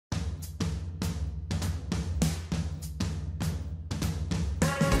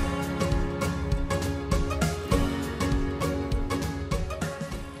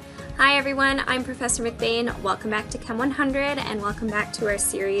Hi everyone, I'm Professor McBain. Welcome back to Chem 100 and welcome back to our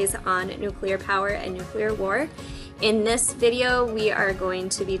series on nuclear power and nuclear war. In this video, we are going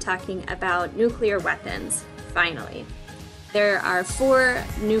to be talking about nuclear weapons, finally. There are 4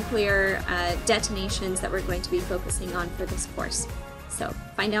 nuclear detonations that we're going to be focusing on for this course. So,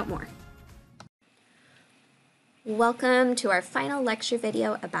 find out more. Welcome to our final lecture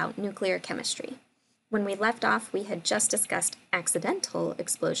video about nuclear chemistry. When we left off, we had just discussed accidental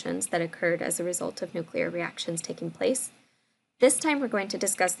explosions that occurred as a result of nuclear reactions taking place. This time we're going to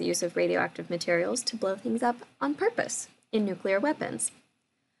discuss the use of radioactive materials to blow things up on purpose in nuclear weapons.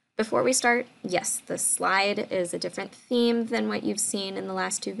 Before we start, yes, the slide is a different theme than what you've seen in the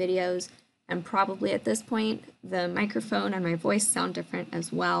last 2 videos, and probably at this point the microphone and my voice sound different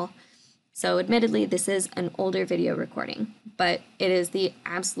as well. So admittedly, this is an older video recording, but it is the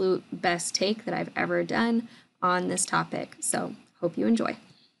absolute best take that I've ever done on this topic, so hope you enjoy.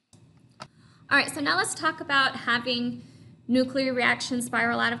 All right, so now let's talk about having nuclear reactions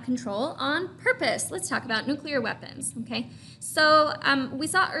spiral out of control on purpose. Let's talk about nuclear weapons, okay? So we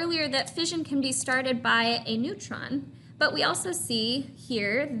saw earlier that fission can be started by a neutron, but we also see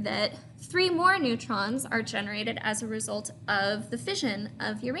here that 3 more neutrons are generated as a result of the fission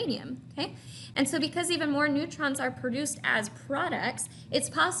of uranium, okay? And so because even more neutrons are produced as products,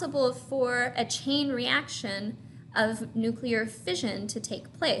 it's possible for a chain reaction of nuclear fission to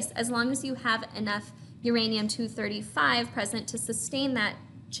take place as long as you have enough uranium-235 present to sustain that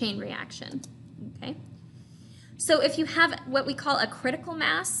chain reaction, okay? So if you have what we call a critical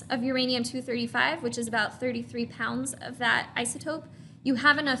mass of uranium-235, which is about 33 pounds of that isotope, you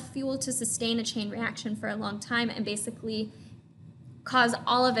have enough fuel to sustain a chain reaction for a long time and basically cause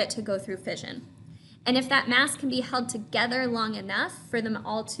all of it to go through fission. And if that mass can be held together long enough for them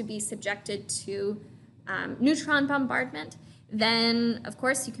all to be subjected to neutron bombardment, then of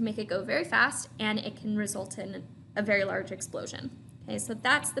course you can make it go very fast and it can result in a very large explosion. Okay, so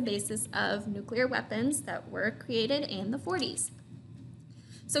that's the basis of nuclear weapons that were created in the 40s.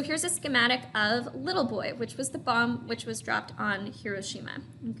 So here's a schematic of Little Boy, which was the bomb which was dropped on Hiroshima.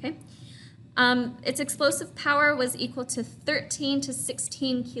 Okay, its explosive power was equal to 13 to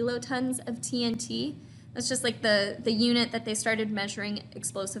 16 kilotons of TNT. That's just like the unit that they started measuring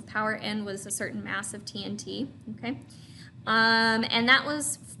explosive power in was a certain mass of TNT. Okay, and that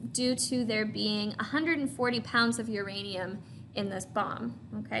was due to there being 140 pounds of uranium in this bomb,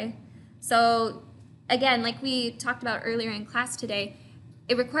 okay? So again, like we talked about earlier in class today,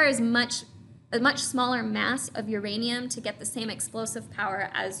 it requires a much smaller mass of uranium to get the same explosive power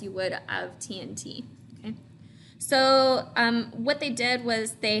as you would of TNT, okay? So what they did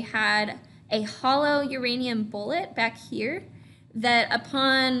was they had a hollow uranium bullet back here that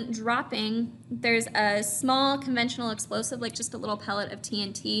upon dropping, there's a small conventional explosive, like just a little pellet of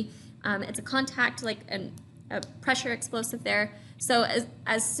TNT. It's a contact, like a pressure explosive there. So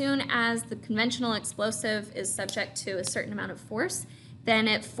as soon as the conventional explosive is subject to a certain amount of force, then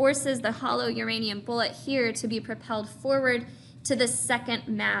it forces the hollow uranium bullet here to be propelled forward to the second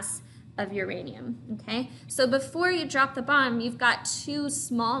mass of uranium, okay? So before you drop the bomb, you've got 2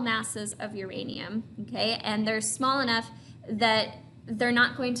 small masses of uranium, okay? And they're small enough that they're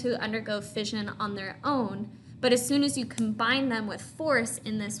not going to undergo fission on their own, but as soon as you combine them with force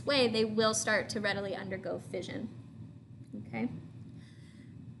in this way, they will start to readily undergo fission, okay?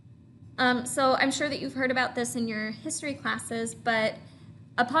 So I'm sure that you've heard about this in your history classes, but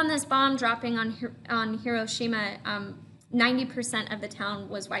upon this bomb dropping on Hiroshima, 90% of the town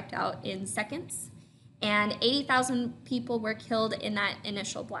was wiped out in seconds, and 80,000 people were killed in that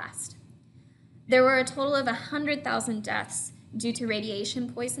initial blast. There were a total of 100,000 deaths due to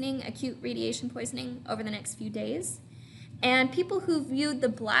radiation poisoning, acute radiation poisoning, over the next few days. And people who viewed the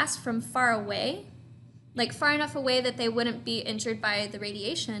blast from far away, like far enough away that they wouldn't be injured by the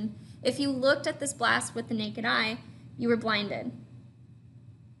radiation, if you looked at this blast with the naked eye, you were blinded.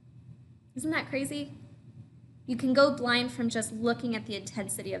 Isn't that crazy? You can go blind from just looking at the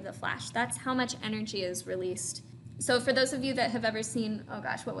intensity of the flash. That's how much energy is released. So for those of you that have ever seen, oh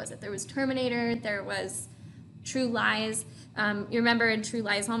gosh, what was it? There was Terminator, there was True Lies. You remember in True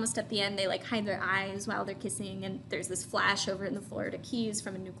Lies, almost at the end, they like hide their eyes while they're kissing, and there's this flash over in the Florida Keys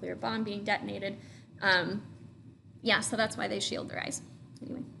from a nuclear bomb being detonated. Yeah, so that's why they shield their eyes.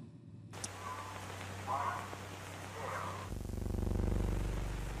 Anyway.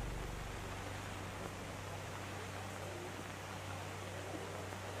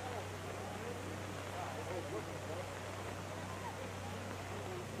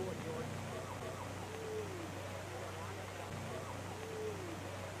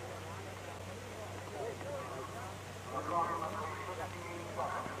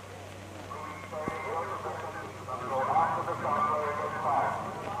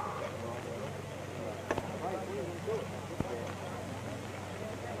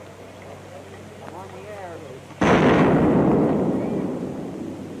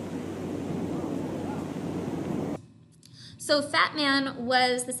 So Fat Man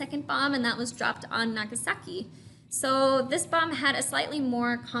was the second bomb, and that was dropped on Nagasaki. So this bomb had a slightly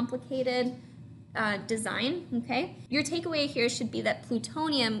more complicated design, okay? Your takeaway here should be that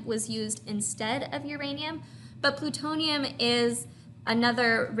plutonium was used instead of uranium, but plutonium is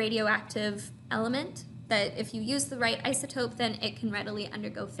another radioactive element that if you use the right isotope, then it can readily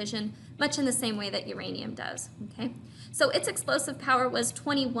undergo fission, much in the same way that uranium does, okay? So its explosive power was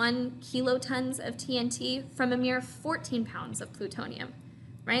 21 kilotons of TNT from a mere 14 pounds of plutonium,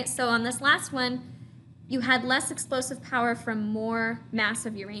 right? So on this last one, you had less explosive power from more mass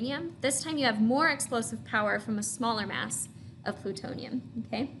of uranium. This time you have more explosive power from a smaller mass of plutonium,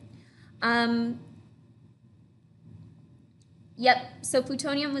 okay? Yep, so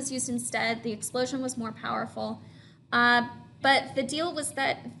plutonium was used instead. The explosion was more powerful. But the deal was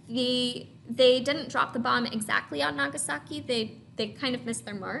that they didn't drop the bomb exactly on Nagasaki. They kind of missed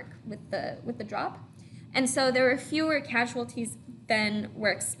their mark with the drop. And so there were fewer casualties than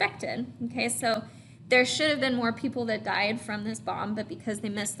were expected, okay? So there should have been more people that died from this bomb, but because they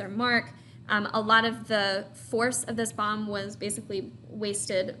missed their mark, a lot of the force of this bomb was basically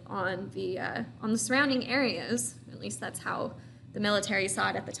wasted on the surrounding areas. At least that's how the military saw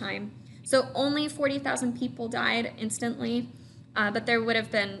it at the time. So only 40,000 people died instantly, but there would have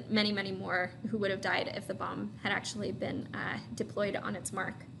been many, many more who would have died if the bomb had actually been deployed on its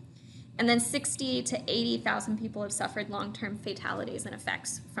mark. And then 60 to 80,000 people have suffered long-term fatalities and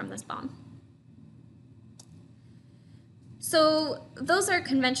effects from this bomb. So those are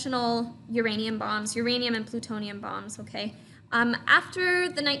conventional uranium bombs, uranium and plutonium bombs, okay? After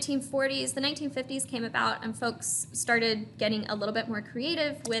the 1940s, the 1950s came about and folks started getting a little bit more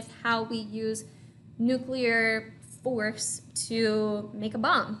creative with how we use nuclear force to make a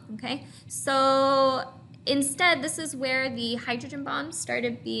bomb, okay? So instead, this is where the hydrogen bombs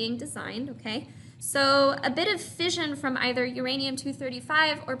started being designed, okay? So a bit of fission from either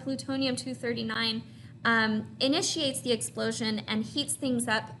uranium-235 or plutonium-239 initiates the explosion and heats things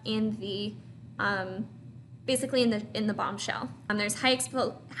up in the basically in the bomb shell. There's high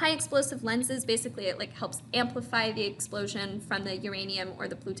explosive lenses. Basically, it like helps amplify the explosion from the uranium or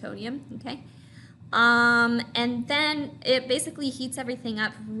the plutonium. Okay, and then it basically heats everything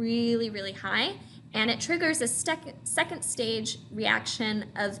up really, really high, and it triggers a second stage reaction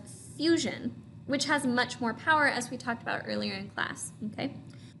of fusion, which has much more power, as we talked about earlier in class. Okay.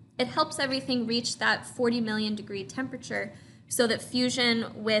 It helps everything reach that 40 million degree temperature so that fusion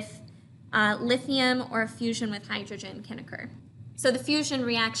with lithium or fusion with hydrogen can occur. So the fusion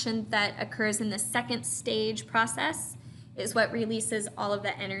reaction that occurs in the second stage process is what releases all of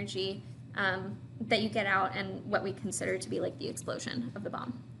the energy that you get out and what we consider to be like the explosion of the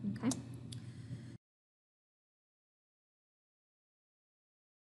bomb. Okay.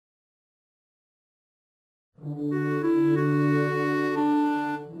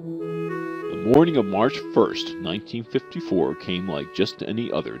 The morning of March 1st, 1954 came like just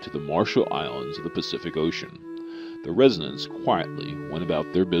any other to the Marshall Islands of the Pacific Ocean. The residents quietly went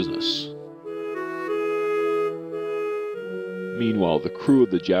about their business. Meanwhile, the crew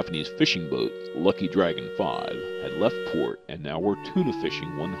of the Japanese fishing boat, Lucky Dragon 5, had left port and now were tuna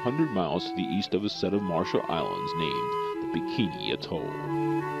fishing 100 miles to the east of a set of Marshall Islands named the Bikini Atoll.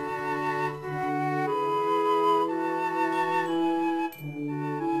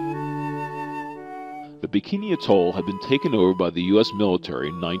 The Bikini Atoll had been taken over by the U.S. military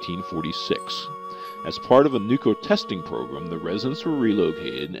in 1946. As part of a nuclear testing program, the residents were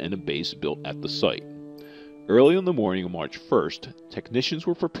relocated and a base built at the site. Early in the morning of March 1st, technicians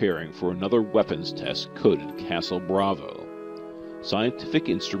were preparing for another weapons test coded Castle Bravo. Scientific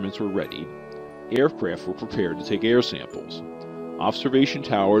instruments were ready. Aircraft were prepared to take air samples. Observation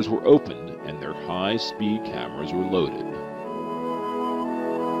towers were opened and their high-speed cameras were loaded.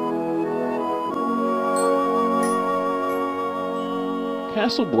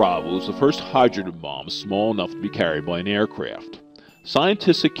 Castle Bravo was the first hydrogen bomb small enough to be carried by an aircraft.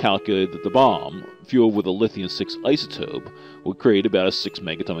 Scientists had calculated that the bomb, fueled with a lithium-6 isotope, would create about a 6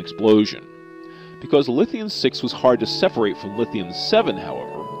 megaton explosion. Because lithium-6 was hard to separate from lithium-7,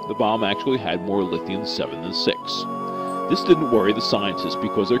 however, the bomb actually had more lithium-7 than 6. This didn't worry the scientists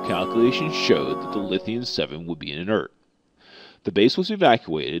because their calculations showed that the lithium-7 would be inert. The base was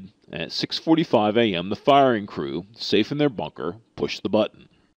evacuated, and at 6:45 a.m. the firing crew, safe in their bunker, pushed the button.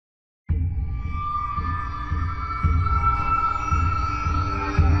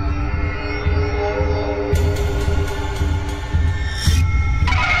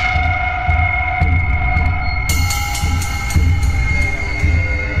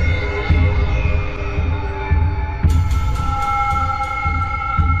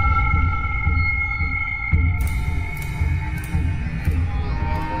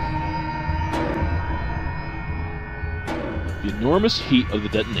 The enormous heat of the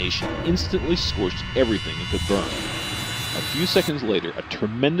detonation instantly scorched everything it could burn. A few seconds later, a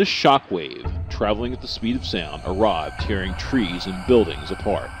tremendous shock wave, traveling at the speed of sound, arrived, tearing trees and buildings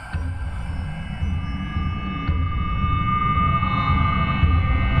apart.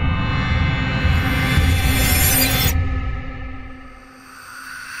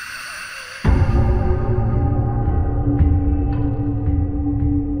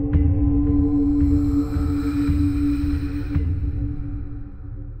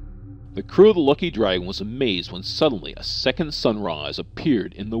 The crew of the Lucky Dragon was amazed when suddenly a second sunrise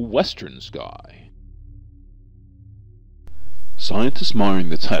appeared in the western sky. Scientists monitoring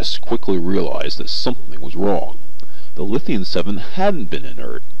the test quickly realized that something was wrong. The Lithium-7 hadn't been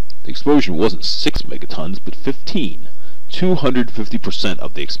inert. The explosion wasn't 6 megatons, but 15, 250%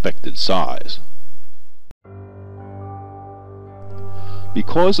 of the expected size.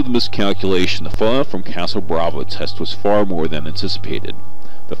 Because of the miscalculation, the fallout from Castle Bravo test was far more than anticipated.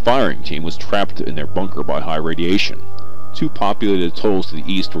 The firing team was trapped in their bunker by high radiation. 2 populated atolls to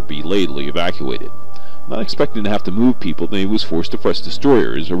the east were belatedly evacuated. Not expecting to have to move people, the Navy was forced to press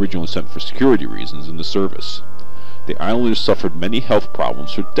destroyers, originally sent for security reasons, into service. The islanders suffered many health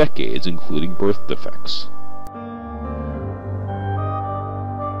problems for decades, including birth defects.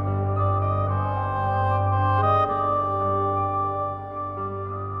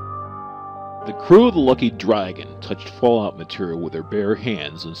 The crew of the Lucky Dragon touched fallout material with their bare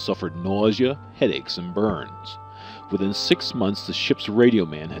hands and suffered nausea, headaches, and burns. Within 6 months, the ship's radio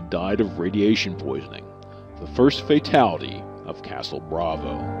man had died of radiation poisoning, the first fatality of Castle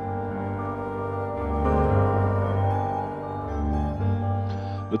Bravo.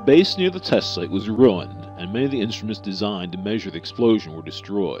 The base near the test site was ruined, and many of the instruments designed to measure the explosion were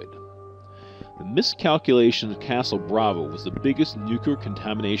destroyed. The miscalculation of Castle Bravo was the biggest nuclear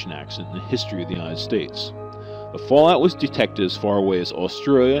contamination accident in the history of the United States. The fallout was detected as far away as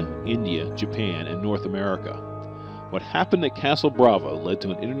Australia, India, Japan, and North America. What happened at Castle Bravo led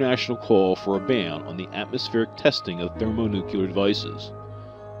to an international call for a ban on the atmospheric testing of thermonuclear devices,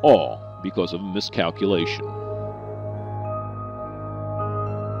 all because of a miscalculation.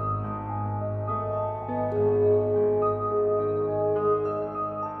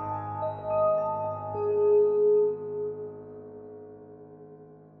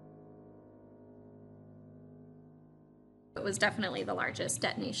 It was definitely the largest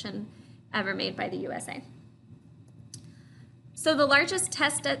detonation ever made by the USA. So the largest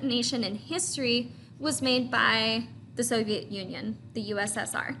test detonation in history was made by the Soviet Union, the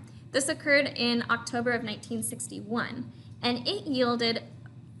USSR. This occurred in October of 1961, and it yielded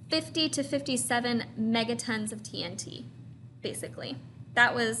 50 to 57 megatons of TNT, basically.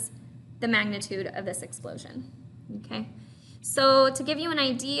 That was the magnitude of this explosion, okay? So to give you an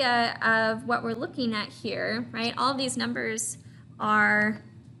idea of what we're looking at here, right, all these numbers can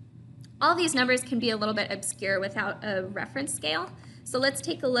be a little bit obscure without a reference scale. So let's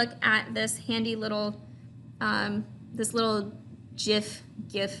take a look at this handy little, this little GIF,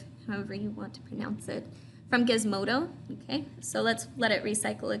 however you want to pronounce it, from Gizmodo, okay? So let's let it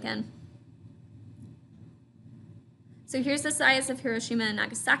recycle again. So here's the size of Hiroshima and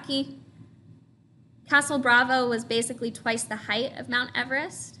Nagasaki. Castle Bravo was basically twice the height of Mount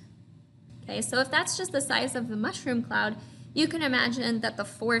Everest. Okay, so if that's just the size of the mushroom cloud, you can imagine that the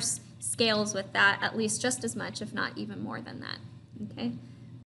force scales with that at least just as much, if not even more than that. Okay.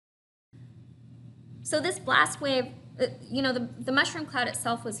 So this blast wave, you know, the mushroom cloud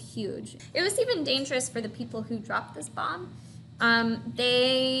itself was huge. It was even dangerous for the people who dropped this bomb.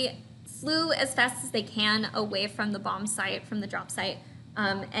 They flew as fast as they can away from the bomb site, from the drop site.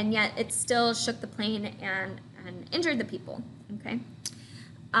 And yet it still shook the plane and injured the people, okay?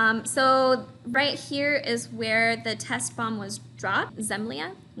 So right here is where the test bomb was dropped,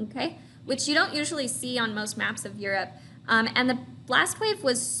 Zemlya, okay? Which you don't usually see on most maps of Europe. And the blast wave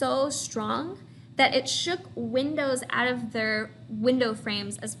was so strong that it shook windows out of their window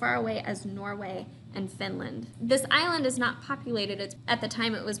frames as far away as Norway and Finland. This island is not populated. At the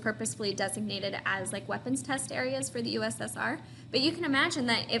time, it was purposefully designated as like weapons test areas for the USSR. But you can imagine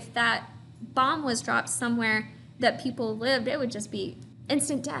that if that bomb was dropped somewhere that people lived, it would just be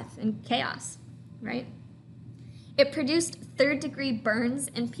instant death and chaos, right? It produced third-degree burns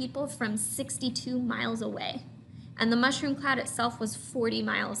in people from 62 miles away. And the mushroom cloud itself was 40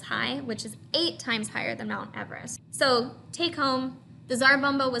 miles high, which is 8 times higher than Mount Everest. So take home, the Tsar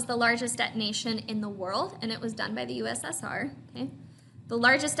Bomba was the largest detonation in the world, and it was done by the USSR. Okay? The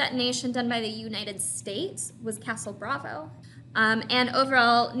largest detonation done by the United States was Castle Bravo. And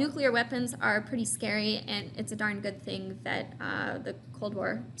overall, nuclear weapons are pretty scary, and it's a darn good thing that the Cold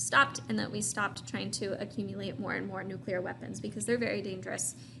War stopped and that we stopped trying to accumulate more and more nuclear weapons, because they're very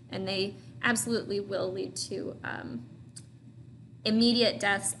dangerous and they absolutely will lead to immediate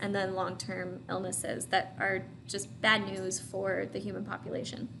deaths and then long-term illnesses that are just bad news for the human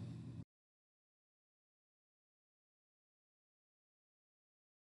population.